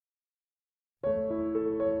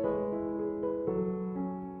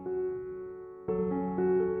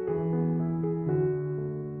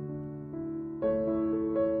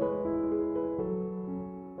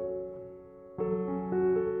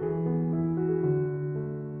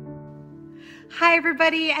Hi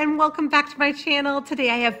everybody and welcome back to my channel. Today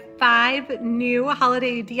I have 5 new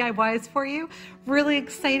holiday DIYs for you. Really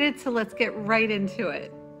excited, so let's get right into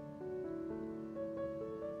it.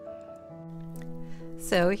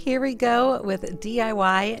 So here we go with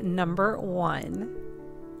DIY number 1.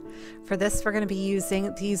 For this we're going to be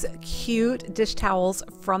using these cute dish towels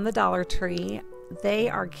from the Dollar Tree. They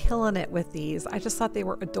are killing it with these. I just thought they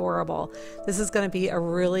were adorable. This is going to be a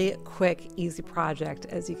really quick, easy project.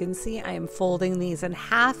 As you can see, I am folding these in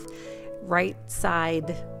half, right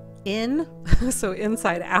side in, so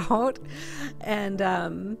inside out. And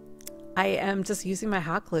I am just using my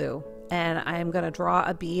hot glue, and I'm going to draw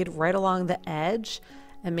a bead right along the edge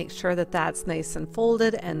and make sure that that's nice and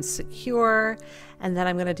folded and secure. And then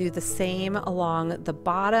I'm going to do the same along the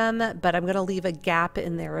bottom, but I'm going to leave a gap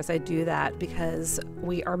in there as I do that because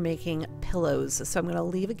we are making pillows. So I'm going to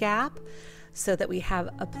leave a gap so that we have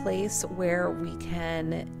a place where we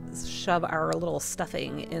can shove our little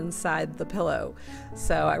stuffing inside the pillow.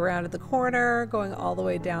 So I rounded the corner, going all the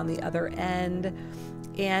way down the other end.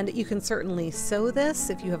 And you can certainly sew this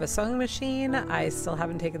if you have a sewing machine. I still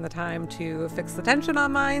haven't taken the time to fix the tension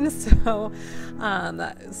on mine, so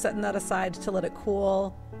setting that aside to let it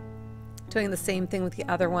cool. Doing the same thing with the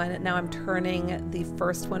other one. Now I'm turning the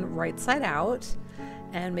first one right side out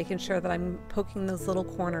and making sure that I'm poking those little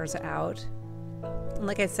corners out. And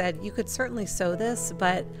like I said, you could certainly sew this,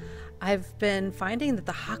 but I've been finding that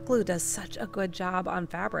the hot glue does such a good job on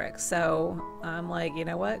fabric. So I'm like, you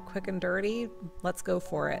know what, quick and dirty, let's go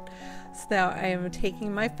for it. So now I am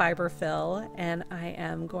taking my fiber fill and I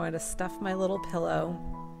am going to stuff my little pillow,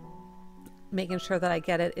 making sure that I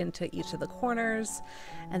get it into each of the corners.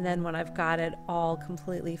 And then when I've got it all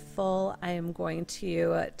completely full, I am going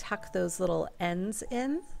to tuck those little ends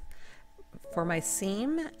in for my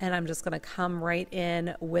seam, and I'm just going to come right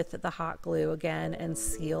in with the hot glue again and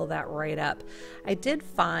seal that right up. I did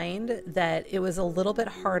find that it was a little bit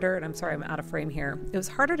harder, and I'm sorry I'm out of frame here. It was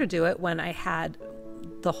harder to do it when I had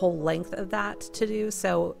the whole length of that to do.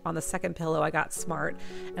 So on the second pillow I got smart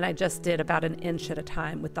and I just did about 1 inch at a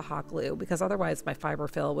time with the hot glue, because otherwise my fiber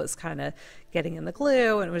fill was kind of getting in the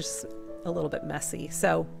glue and it was just a little bit messy.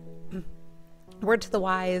 So word to the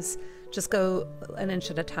wise, just go 1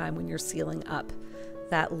 inch at a time when you're sealing up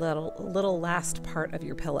that little last part of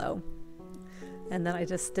your pillow. And then I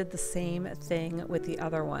just did the same thing with the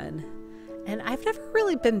other one. And I've never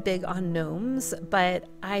really been big on gnomes, but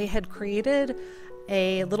I had created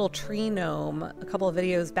a little tree gnome a couple of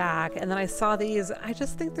videos back, and then I saw these. I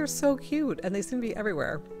just think they're so cute and they seem to be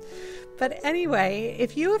everywhere. But anyway,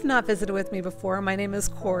 if you have not visited with me before, my name is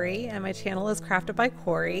Corie and my channel is Crafted by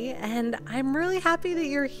Corie, and I'm really happy that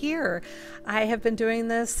you're here. I have been doing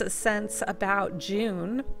this since about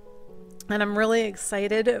June, and I'm really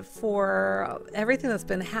excited for everything that's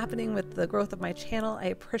been happening with the growth of my channel. I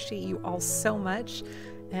appreciate you all so much,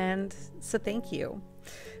 and so thank you.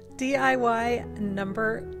 DIY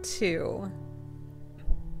number 2.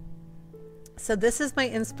 So this is my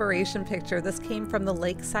inspiration picture. This came from the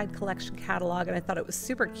Lakeside Collection catalog and I thought it was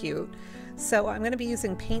super cute. So I'm going to be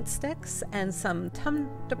using paint sticks and some tongue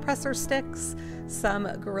depressor sticks, some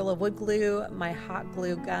Gorilla Wood Glue, my hot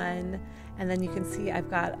glue gun, and then you can see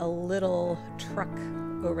I've got a little truck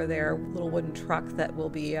over there, little wooden truck that we'll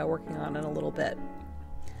be working on in a little bit.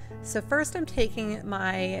 So first I'm taking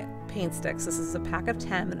my paint sticks. This is a pack of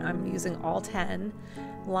 10 and I'm using all 10.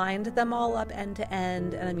 Lined them all up end to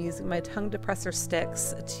end, and I'm using my tongue depressor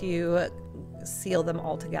sticks to seal them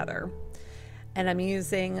all together. And I'm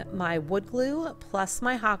using my wood glue plus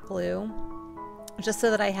my hot glue just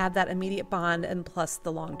so that I have that immediate bond and plus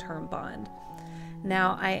the long-term bond.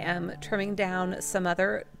 Now I am trimming down some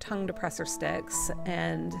other tongue depressor sticks,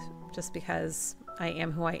 and just because I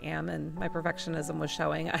am who I am and my perfectionism was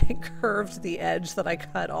showing, I curved the edge that I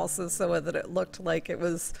cut also so that it looked like it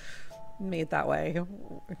was made that way.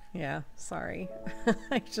 Yeah, sorry.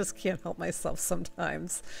 I just can't help myself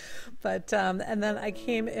sometimes. But and then I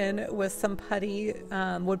came in with some putty,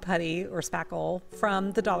 wood putty or spackle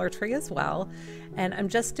from the Dollar Tree as well, and I'm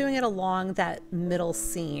just doing it along that middle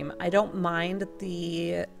seam. I don't mind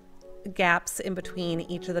the gaps in between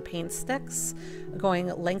each of the paint sticks going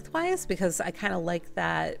lengthwise because I kind of like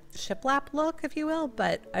that shiplap look, if you will,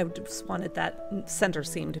 but I just wanted that center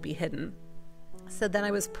seam to be hidden. So then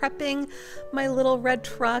I was prepping my little red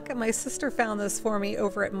truck, and my sister found this for me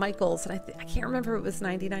over at Michael's, and I can't remember if it was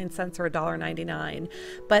 99 cents or $1.99,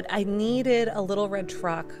 but I needed a little red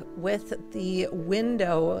truck with the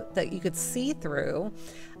window that you could see through,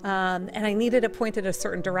 and I needed it pointed a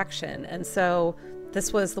certain direction. And so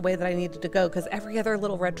this was the way that I needed to go, because every other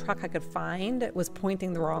little red truck I could find was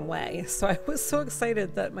pointing the wrong way. So I was so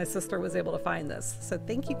excited that my sister was able to find this. So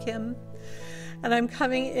thank you, Kim. And I'm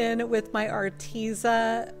coming in with my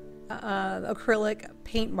ARTEZA acrylic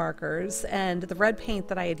paint markers, and the red paint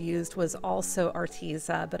that I had used was also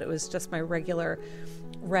ARTEZA, but it was just my regular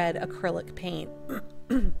red acrylic paint.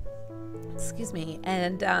 Excuse me.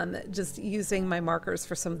 And just using my markers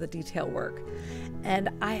for some of the detail work. And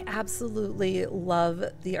I absolutely love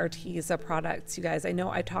the ARTEZA products, you guys. I know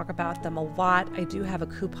I talk about them a lot. I do have a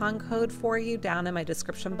coupon code for you down in my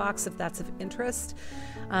description box if that's of interest.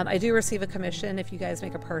 I do receive a commission if you guys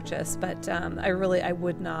make a purchase, but I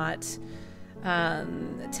would not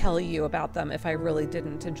tell you about them if I really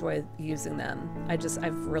didn't enjoy using them.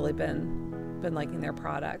 I've really been liking their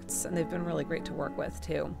products, and they've been really great to work with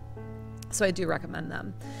too. So I do recommend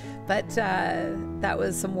them. But that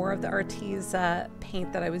was some more of the ARTEZA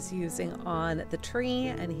paint that I was using on the tree.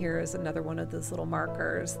 And here is another one of those little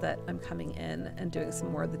markers that I'm coming in and doing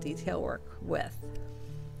some more of the detail work with.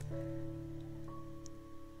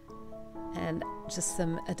 And just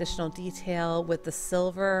some additional detail with the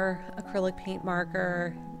silver acrylic paint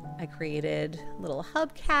marker. I created little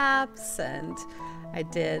hubcaps, and I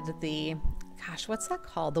did the, gosh, what's that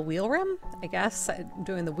called? The wheel rim, I guess. I'm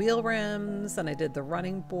doing the wheel rims, and I did the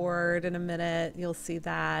running board in a minute. You'll see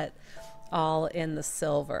that all in the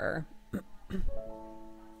silver.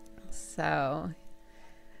 So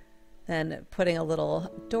then putting a little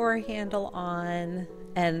door handle on,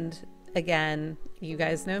 and again, you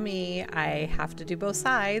guys know me, I have to do both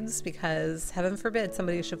sides because heaven forbid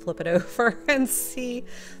somebody should flip it over and see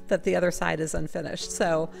that the other side is unfinished.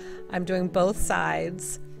 So I'm doing both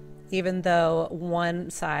sides, even though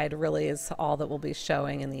one side really is all that will be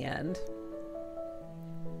showing in the end.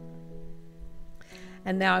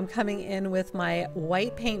 And now I'm coming in with my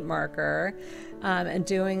white paint marker and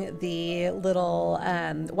doing the little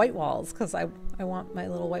white walls, because I want my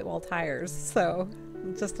little white wall tires. So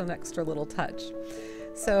just an extra little touch.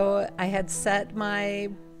 So I had set my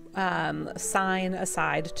sign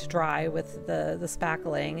aside to dry with the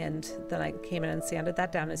spackling, and then I came in and sanded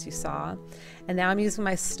that down, as you saw. And now I'm using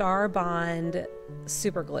my STARBOND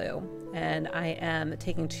super glue, and I am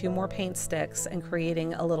taking 2 more paint sticks and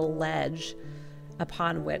creating a little ledge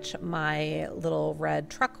upon which my little red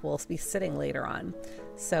truck will be sitting later on.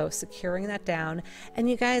 So securing that down. And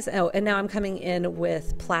you guys, oh, and now I'm coming in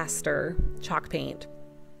with plaster chalk paint.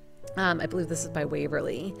 I believe this is by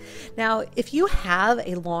Waverly. Now, if you have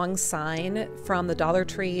a long sign from the Dollar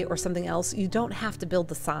Tree or something else, you don't have to build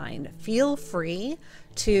the sign. Feel free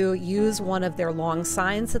to use one of their long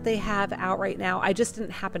signs that they have out right now. I just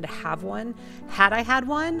didn't happen to have one. Had I had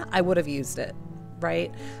one, I would have used it,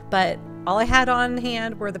 right? But all I had on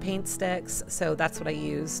hand were the paint sticks, so that's what I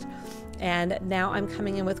used. And now I'm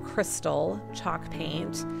coming in with crystal chalk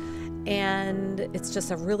paint, and it's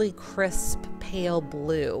just a really crisp pale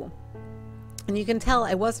blue. And you can tell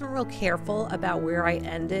I wasn't real careful about where I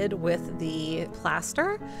ended with the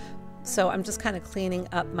plaster, so I'm just kind of cleaning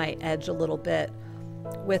up my edge a little bit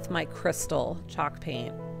with my crystal chalk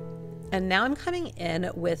paint. And now I'm coming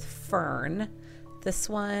in with Fern. This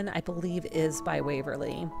one I believe is by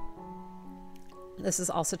Waverly. This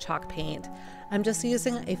is also chalk paint. I'm just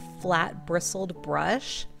using a flat bristled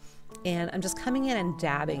brush, and I'm just coming in and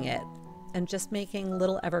dabbing it and just making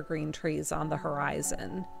little evergreen trees on the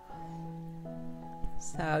horizon.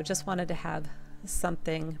 So just wanted to have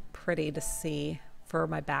something pretty to see for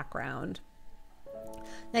my background.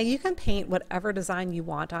 Now you can paint whatever design you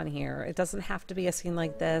want on here. It doesn't have to be a scene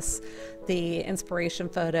like this. The inspiration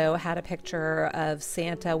photo had a picture of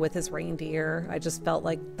Santa with his reindeer. I just felt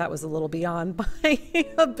like that was a little beyond my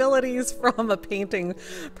abilities from a painting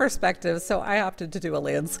perspective, so I opted to do a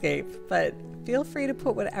landscape. But feel free to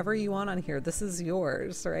put whatever you want on here. This is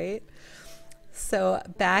yours, right? So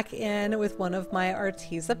back in with one of my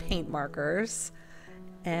ARTEZA paint markers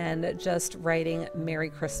and just writing Merry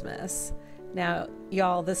Christmas. Now,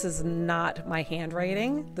 y'all, this is not my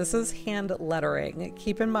handwriting. This is hand lettering.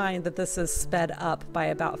 Keep in mind that this is sped up by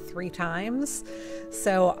about 3 times.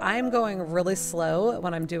 So I'm going really slow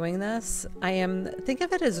when I'm doing this. Think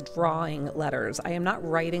of it as drawing letters. I am not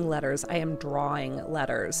writing letters. I am drawing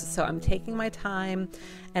letters. So I'm taking my time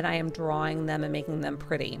and I am drawing them and making them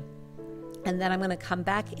pretty. And then I'm going to come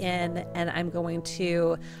back in and I'm going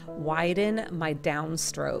to widen my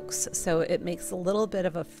downstrokes so it makes a little bit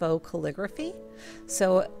of a faux calligraphy.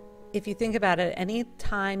 So if you think about it, any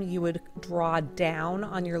time you would draw down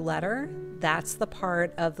on your letter, that's the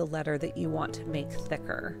part of the letter that you want to make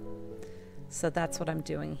thicker. So that's what I'm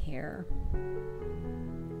doing here.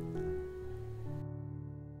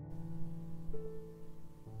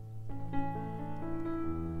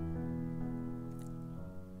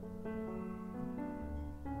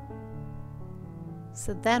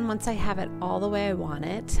 So then once I have it all the way I want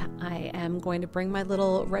it, I am going to bring my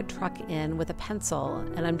little red truck in with a pencil,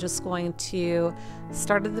 and I'm just going to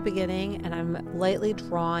start at the beginning, and I'm lightly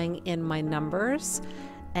drawing in my numbers,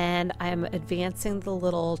 and I'm advancing the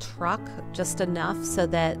little truck just enough so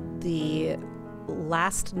that the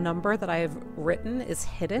last number that I've written is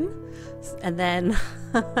hidden, and then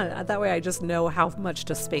that way I just know how much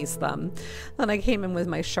to space them. Then I came in with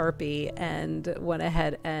my Sharpie and went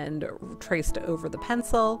ahead and traced over the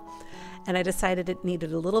pencil, and I decided it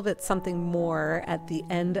needed a little bit something more at the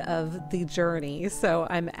end of the journey, so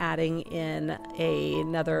I'm adding in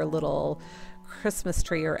another little Christmas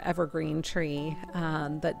tree or evergreen tree,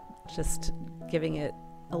 but just giving it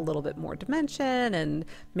a little bit more dimension and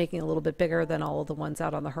making it a little bit bigger than all of the ones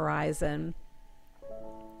out on the horizon.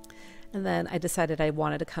 And then I decided I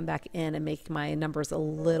wanted to come back in and make my numbers a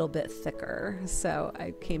little bit thicker, so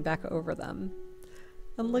I came back over them.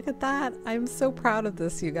 And look at that. I'm so proud of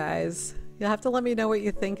this, you guys. You'll have to let me know what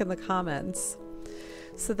you think in the comments.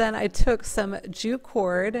 So then I took some jute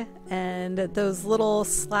cord, and those little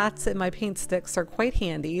slats in my paint sticks are quite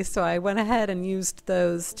handy, so I went ahead and used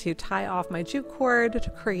those to tie off my jute cord to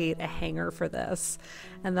create a hanger for this.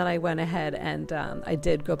 And then I went ahead and I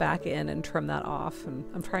did go back in and trim that off, and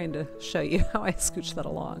I'm trying to show you how I scooch that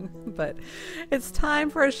along. But it's time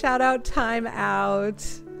for a shout out time out.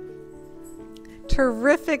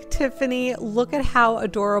 Terrific, Tiffany. Look at how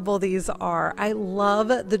adorable these are. I love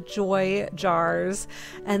the joy jars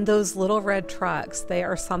and those little red trucks. They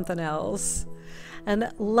are something else.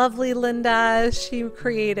 And lovely Linda, she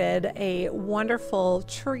created a wonderful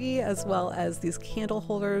tree as well as these candle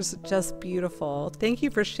holders. Just beautiful. Thank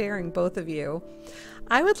you for sharing, both of you.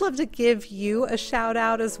 I would love to give you a shout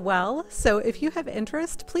out as well. So if you have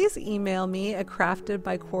interest, please email me at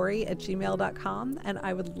craftedbycorie@gmail.com, and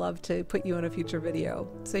I would love to put you in a future video.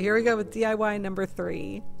 So here we go with DIY number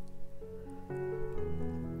 3.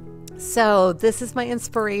 So this is my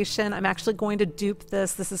inspiration. I'm actually going to dupe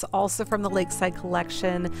this. This is also from the Lakeside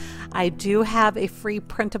collection. I do have a free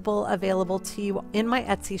printable available to you in my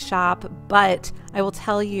Etsy shop, but I will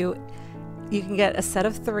tell you, you can get a set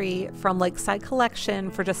of 3 from Lakeside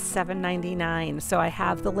Collection for just $7.99. So I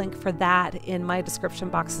have the link for that in my description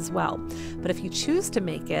box as well. But if you choose to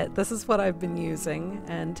make it, this is what I've been using.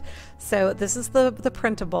 And so this is the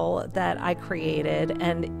printable that I created,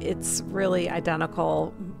 and it's really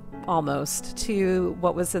identical almost to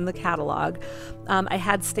what was in the catalog. I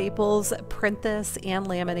had Staples print this and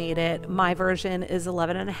laminate it. My version is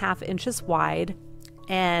 11.5 inches wide,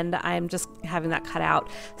 and I'm just having that cut out.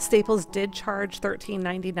 Staples did charge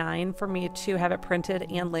 $13.99 for me to have it printed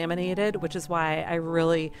and laminated, which is why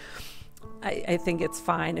I think it's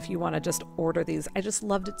fine if you want to just order these. I just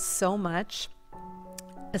loved it so much,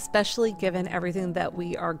 especially given everything that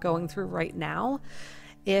we are going through right now.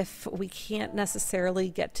 If we can't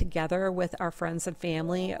necessarily get together with our friends and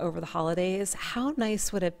family over the holidays, how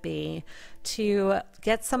nice would it be to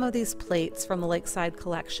get some of these plates from the Lakeside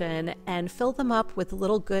collection and fill them up with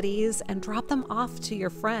little goodies and drop them off to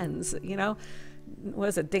your friends? You know, what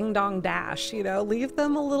is it, ding dong dash, you know, leave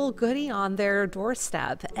them a little goodie on their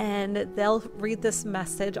doorstep, and they'll read this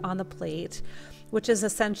message on the plate, which is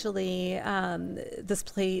essentially, this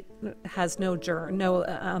plate has no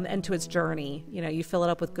end to its journey. You know, you fill it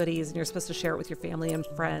up with goodies, and you're supposed to share it with your family and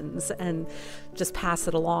friends and just pass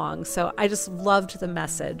it along. So I just loved the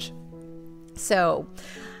message. So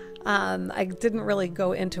I didn't really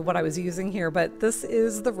go into what I was using here, but this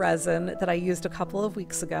is the resin that I used a couple of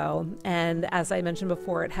weeks ago. And as I mentioned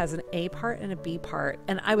before, it has an A part and a B part.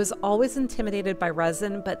 And I was always intimidated by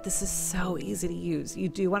resin, but this is so easy to use. You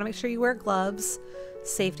do want to make sure you wear gloves.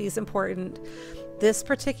 Safety is important. This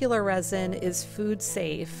particular resin is food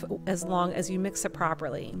safe as long as you mix it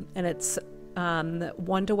properly. And it's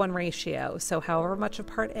 1-to-1 ratio. So however much of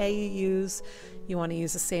part A you use, you want to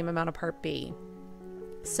use the same amount of part B.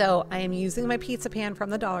 So I am using my pizza pan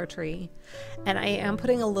from the Dollar Tree, and I am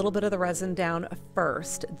putting a little bit of the resin down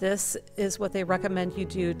first. This is what they recommend you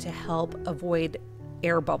do to help avoid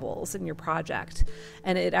air bubbles in your project,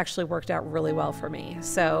 and it actually worked out really well for me.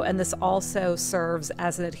 So, and this also serves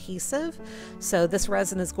as an adhesive, so this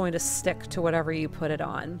resin is going to stick to whatever you put it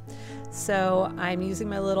on. So I'm using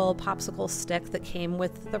my little popsicle stick that came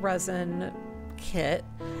with the resin kit,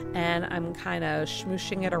 and I'm kind of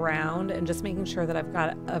smooshing it around and just making sure that I've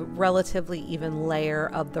got a relatively even layer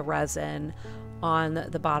of the resin on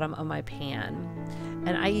the bottom of my pan.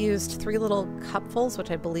 And I used 3 little cupfuls,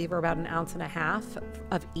 which I believe are about 1.5 ounces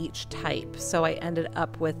of each type. So I ended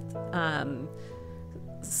up with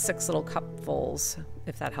 6 little cupfuls,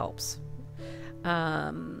 if that helps.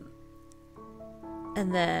 And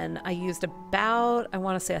And then I used about, I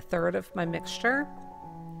want to say, a third of my mixture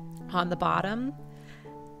on the bottom.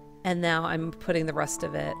 And now I'm putting the rest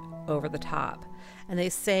of it over the top. And they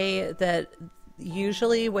say that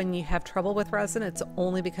usually when you have trouble with resin, it's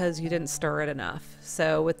only because you didn't stir it enough.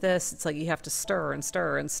 So with this, it's like you have to stir and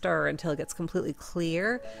stir and stir until it gets completely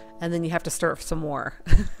clear, and then you have to stir some more.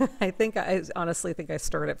 I honestly think I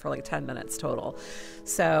stirred it for like 10 minutes total.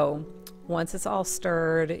 So once it's all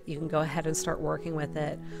stirred, you can go ahead and start working with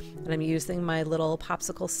it. And I'm using my little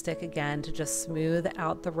popsicle stick again to just smooth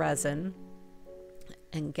out the resin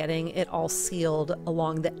and getting it all sealed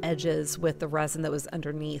along the edges with the resin that was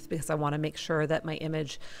underneath, because I want to make sure that my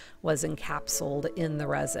image was encapsulated in the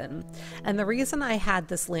resin. And the reason I had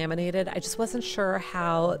this laminated, I just wasn't sure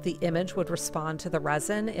how the image would respond to the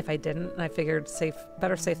resin if I didn't, and I figured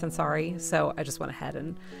better safe than sorry, so I just went ahead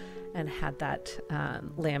and had that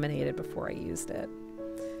laminated before I used it.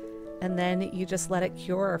 And then you just let it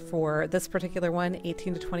cure for, this particular one,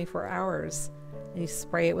 18 to 24 hours. And you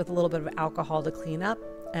spray it with a little bit of alcohol to clean up,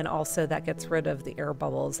 and also that gets rid of the air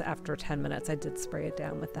bubbles after 10 minutes. I did spray it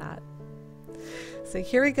down with that. So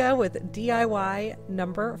here we go with DIY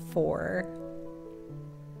number 4.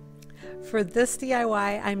 For this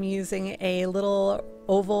DIY, I'm using a little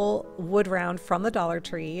oval wood round from the Dollar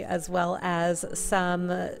Tree, as well as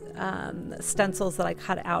some stencils that I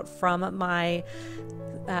cut out from my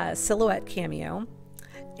silhouette cameo.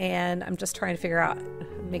 And I'm just trying to figure out,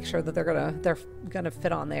 make sure that they're gonna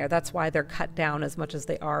fit on there. That's why they're cut down as much as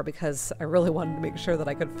they are, because I really wanted to make sure that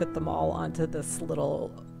I could fit them all onto this little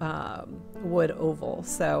wood oval.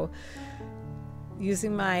 So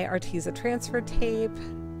using my ARTEZA transfer tape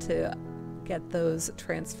to get those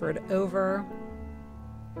transferred over,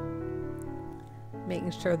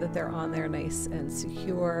 making sure that they're on there nice and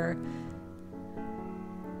secure.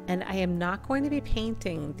 And I am not going to be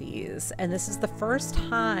painting these, and this is the first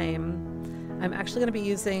time I'm actually going to be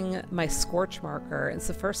using my scorch marker. It's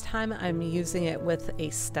the first time I'm using it with a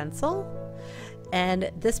stencil.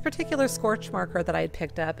 And this particular scorch marker that I had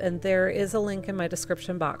picked up, and there is a link in my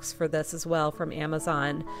description box for this as well from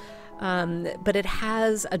Amazon, but it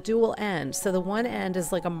has a dual end. So the one end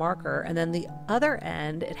is like a marker, and then the other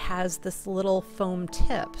end, it has this little foam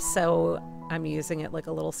tip. So I'm using it like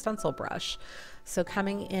a little stencil brush. So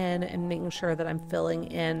coming in and making sure that I'm filling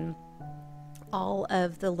in all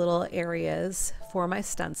of the little areas for my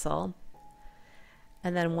stencil.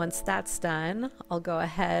 And then once that's done, I'll go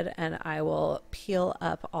ahead and I will peel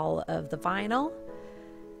up all of the vinyl.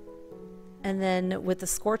 And then with the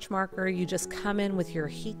scorch marker, you just come in with your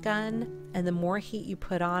heat gun, and the more heat you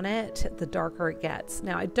put on it, the darker it gets.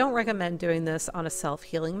 Now, I don't recommend doing this on a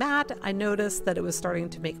self-healing mat. I noticed that it was starting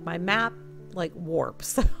to make my mat like warp,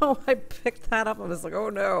 so I picked that up and was like, oh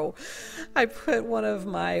no. I put one of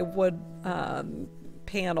my wood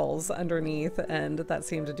panels underneath, and that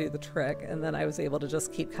seemed to do the trick. And then I was able to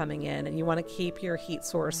just keep coming in, and you want to keep your heat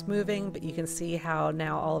source moving, but you can see how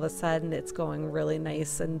now all of a sudden it's going really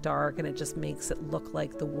nice and dark, and it just makes it look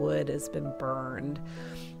like the wood has been burned.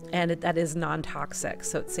 And that is non-toxic,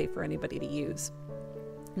 so it's safe for anybody to use.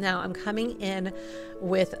 Now I'm coming in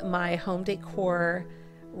with my home decor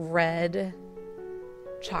red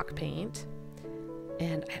chalk paint,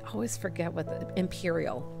 and I always forget what the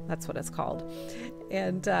Imperial, that's what it's called.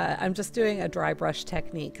 And I'm just doing a dry brush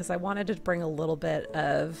technique because I wanted to bring a little bit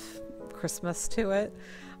of Christmas to it.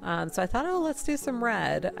 So I thought, oh, let's do some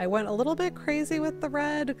red. I went a little bit crazy with the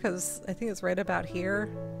red because I think it's right about here.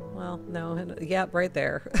 Well, no, yeah, right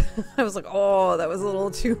there. I was like, oh, that was a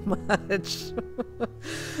little too much.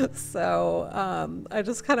 So I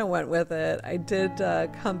just kind of went with it. I did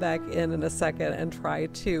come back in a second and try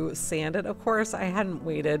to sand it. Of course, I hadn't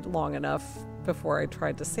waited long enough before I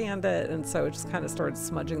tried to sand it, and so it just kind of started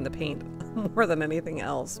smudging the paint more than anything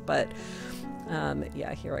else. But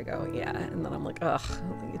yeah, here I go. Yeah. And then I'm like, ugh,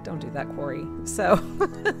 don't do that, Corie. So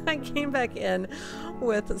I came back in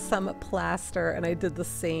with some plaster, and I did the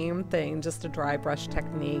same thing, just a dry brush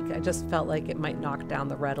technique. I just felt like it might knock down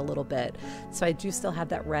the red a little bit. So I do still have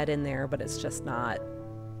that red in there, but it's just not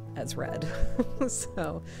as red.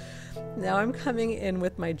 So now I'm coming in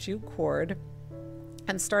with my jute cord.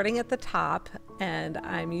 I'm starting at the top, and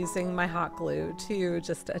I'm using my hot glue to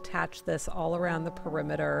just attach this all around the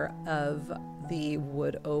perimeter of the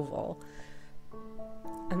wood oval.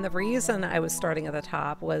 And the reason I was starting at the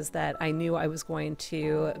top was that I knew I was going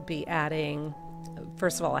to be adding,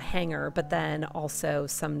 first of all, a hanger, but then also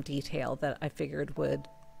some detail that I figured would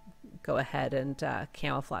go ahead and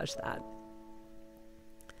camouflage that.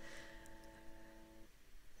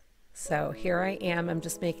 So here I am, I'm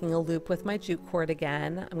just making a loop with my jute cord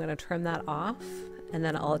again. I'm going to trim that off, and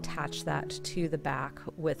then I'll attach that to the back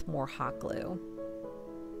with more hot glue.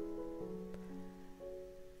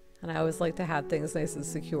 And I always like to have things nice and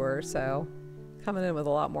secure, so coming in with a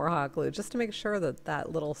lot more hot glue just to make sure that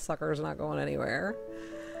that little sucker is not going anywhere.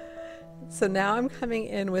 So now I'm coming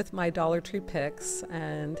in with my Dollar Tree picks,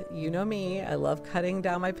 and you know me, I love cutting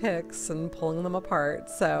down my picks and pulling them apart.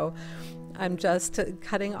 So I'm just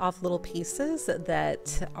cutting off little pieces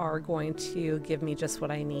that are going to give me just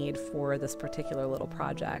what I need for this particular little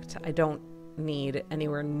project. I don't need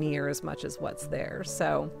anywhere near as much as what's there.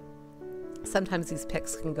 So sometimes these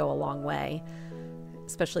picks can go a long way,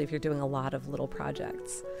 especially if you're doing a lot of little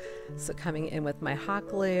projects. So coming in with my hot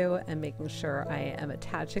glue and making sure I am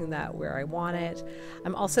attaching that where I want it.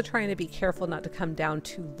 I'm also trying to be careful not to come down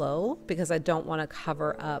too low because I don't want to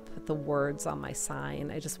cover up the words on my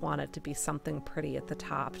sign. I just want it to be something pretty at the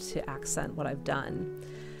top to accent what I've done.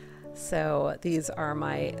 So these are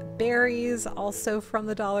my berries, also from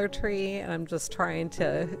the Dollar Tree, and I'm just trying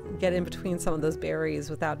to get in between some of those berries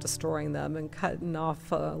without destroying them and cutting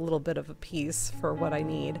off a little bit of a piece for what I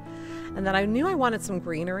need. And then I knew I wanted some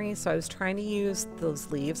greenery, so I was trying to use those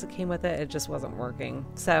leaves that came with it. It just wasn't working.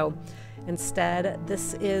 So instead,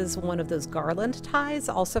 this is one of those garland ties,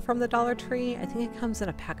 also from the Dollar Tree. I think it comes in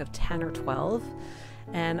a pack of 10 or 12.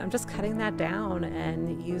 And I'm just cutting that down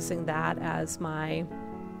and using that as my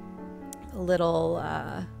little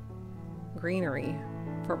greenery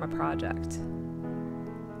for my project.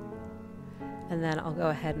 And then I'll go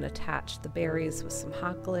ahead and attach the berries with some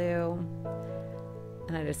hot glue.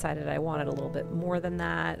 And I decided I wanted a little bit more than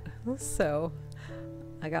that, so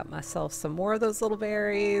I got myself some more of those little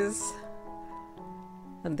berries,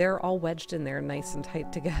 and they're all wedged in there nice and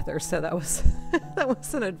tight together, so that was that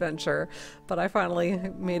was an adventure, but I finally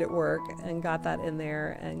made it work and got that in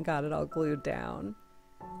there and got it all glued down.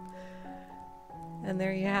 And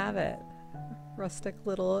there you have it. Rustic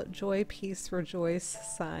little Joy Peace Rejoice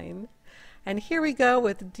sign. And here we go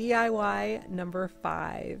with DIY number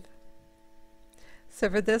 5. So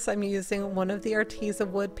for this, I'm using one of the ARTEZA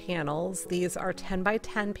wood panels. These are 10 by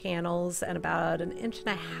 10 panels and about 1.5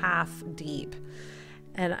 inches deep.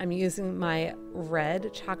 And I'm using my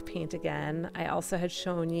red chalk paint again. I also had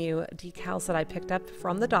shown you decals that I picked up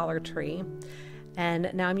from the Dollar Tree.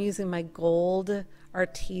 And now I'm using my gold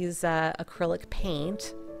ARTEZA acrylic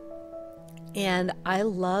paint. And I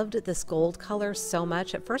loved this gold color so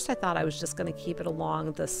much. At first I thought I was just going to keep it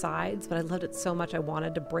along the sides, but I loved it so much I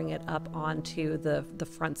wanted to bring it up onto the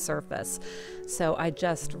front surface. So I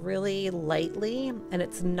just really lightly, and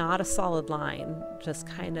it's not a solid line, just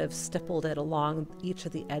kind of stippled it along each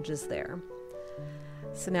of the edges there.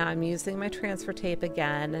 So now I'm using my transfer tape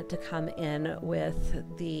again to come in with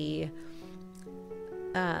the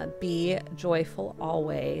Be Joyful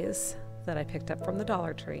Always that I picked up from the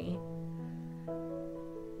Dollar Tree.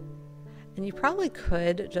 And you probably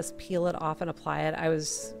could just peel it off and apply it. I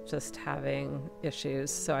was just having issues,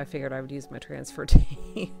 so I figured I would use my transfer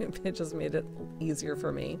tape. It just made it easier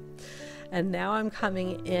for me. And now I'm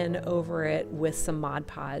coming in over it with some Mod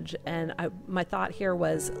Podge. And my thought here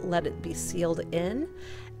was let it be sealed in.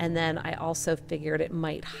 And then I also figured it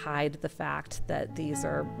might hide the fact that these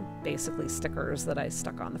are basically stickers that I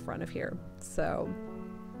stuck on the front of here. So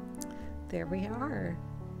there we are.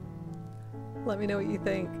 Let me know what you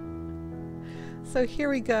think. So here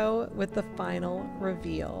we go with the final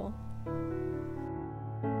reveal.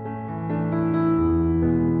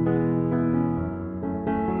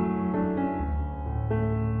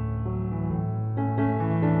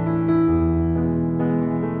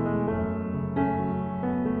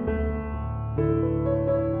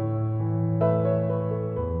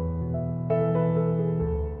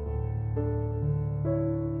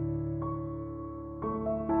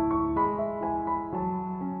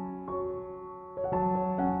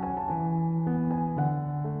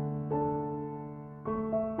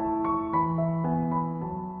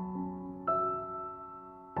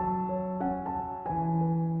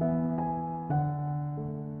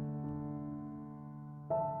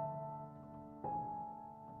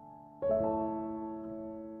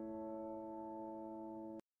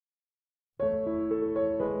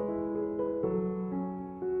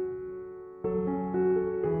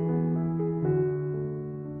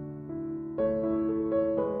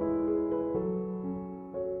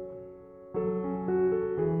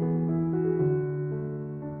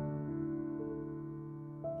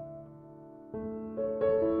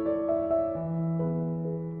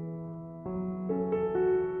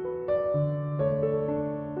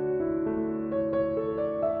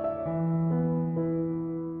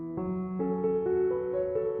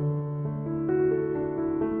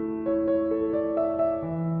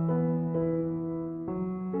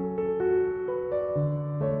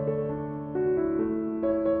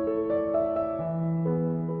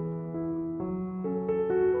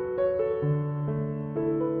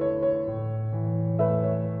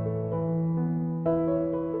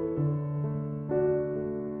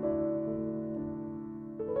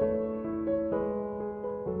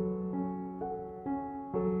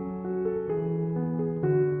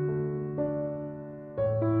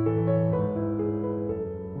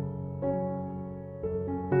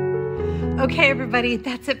 Okay, everybody,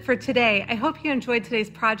 that's it for today. I hope you enjoyed today's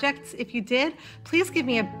projects. If you did, please give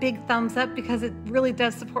me a big thumbs up because it really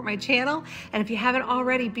does support my channel. And if you haven't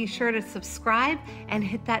already, be sure to subscribe and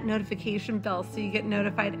hit that notification bell so you get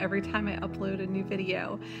notified every time I upload a new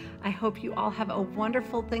video. I hope you all have a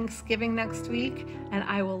wonderful Thanksgiving next week, and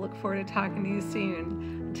I will look forward to talking to you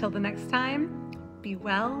soon. Until the next time, be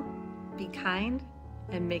well, be kind,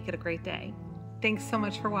 and make it a great day. Thanks so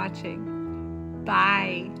much for watching.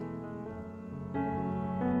 Bye.